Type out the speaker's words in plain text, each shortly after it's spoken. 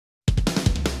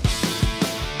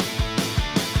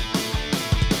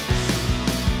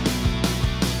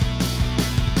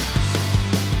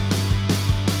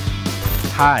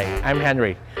Hi, I'm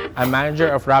Henry. I'm manager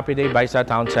of Rapide Auto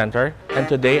Town Center, and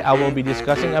today I will be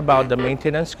discussing about the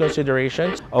maintenance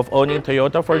considerations of owning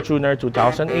Toyota Fortuner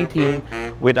 2018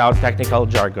 without technical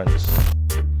jargons.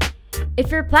 If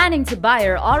you're planning to buy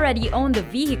or already own the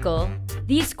vehicle,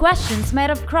 these questions might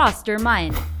have crossed your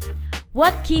mind.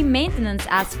 What key maintenance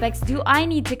aspects do I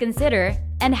need to consider,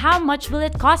 and how much will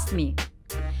it cost me?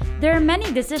 There are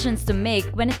many decisions to make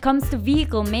when it comes to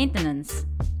vehicle maintenance.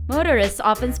 Motorists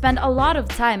often spend a lot of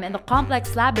time in the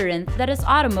complex labyrinth that is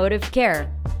automotive care.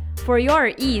 For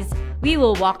your ease, we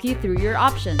will walk you through your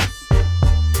options.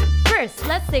 First,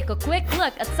 let's take a quick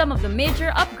look at some of the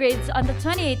major upgrades on the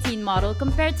 2018 model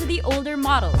compared to the older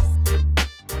models.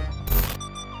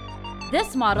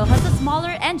 This model has a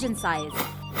smaller engine size,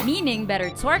 meaning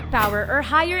better torque power or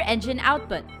higher engine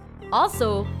output.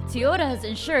 Also, Toyota has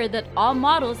ensured that all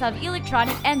models have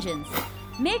electronic engines.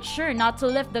 Make sure not to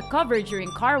lift the cover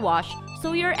during car wash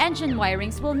so your engine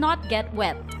wirings will not get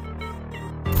wet.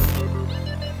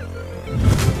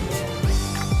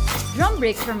 Drum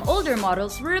brakes from older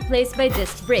models were replaced by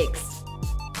disc brakes.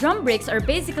 Drum brakes are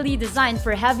basically designed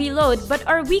for heavy load but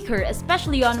are weaker,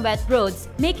 especially on wet roads,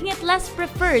 making it less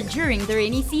preferred during the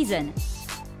rainy season.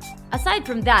 Aside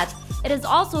from that, it is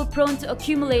also prone to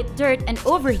accumulate dirt and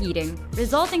overheating,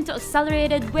 resulting to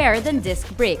accelerated wear than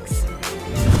disc brakes.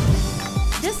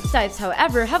 Disc types,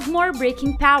 however, have more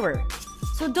braking power,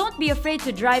 so don't be afraid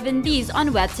to drive in these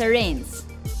on wet terrains.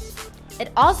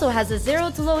 It also has a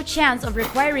zero to low chance of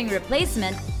requiring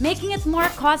replacement, making it more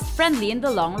cost-friendly in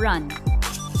the long run.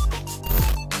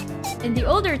 In the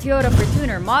older Toyota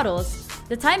Fortuner models,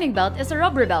 the timing belt is a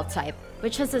rubber belt type,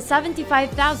 which has a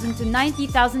 75,000 to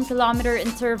 90,000 kilometer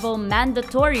interval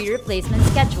mandatory replacement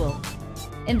schedule.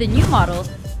 In the new model,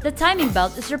 the timing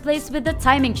belt is replaced with the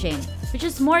timing chain, which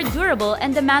is more durable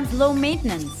and demands low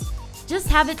maintenance. Just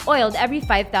have it oiled every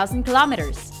 5,000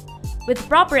 kilometers. With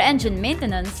proper engine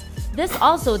maintenance, this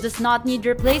also does not need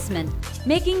replacement,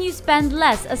 making you spend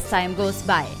less as time goes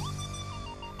by.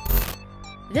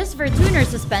 This Fortuner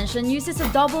suspension uses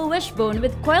a double wishbone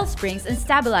with coil springs and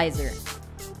stabilizer.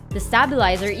 The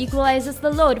stabilizer equalizes the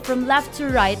load from left to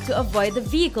right to avoid the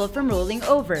vehicle from rolling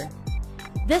over.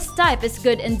 This type is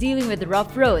good in dealing with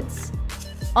rough roads.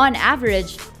 On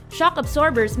average, shock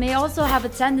absorbers may also have a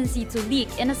tendency to leak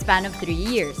in a span of 3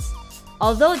 years.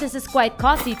 Although this is quite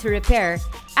costly to repair,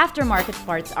 aftermarket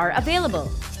parts are available.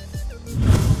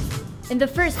 In the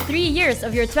first 3 years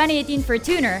of your 2018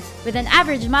 Fortuner, with an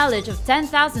average mileage of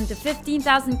 10,000 to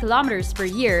 15,000 kilometers per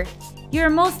year, you are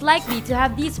most likely to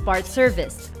have these parts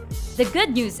serviced. The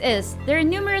good news is, there are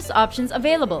numerous options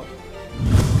available.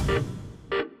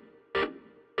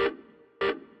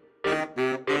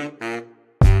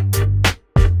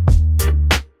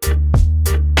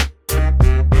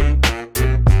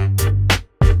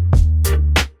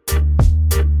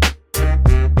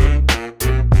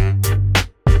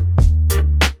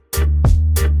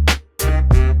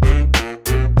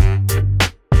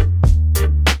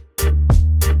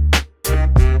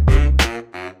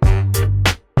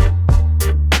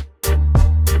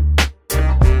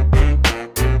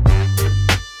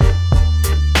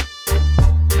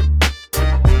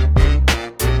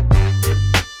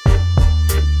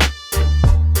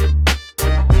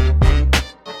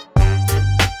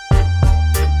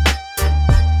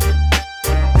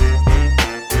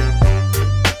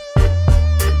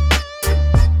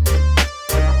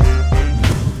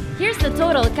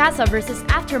 Casa versus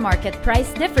aftermarket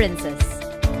price differences.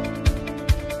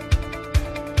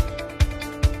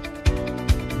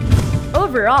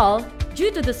 Overall,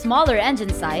 due to the smaller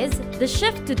engine size, the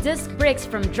shift to disc brakes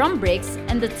from drum brakes,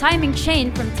 and the timing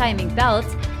chain from timing belt,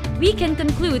 we can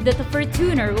conclude that the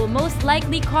Fortuner will most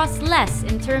likely cost less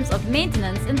in terms of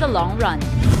maintenance in the long run.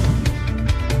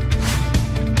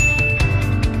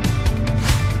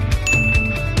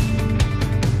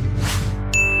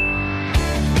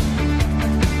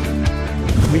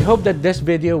 We hope that this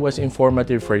video was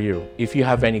informative for you. If you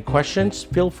have any questions,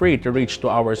 feel free to reach to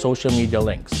our social media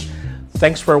links.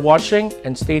 Thanks for watching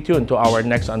and stay tuned to our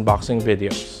next unboxing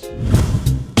videos.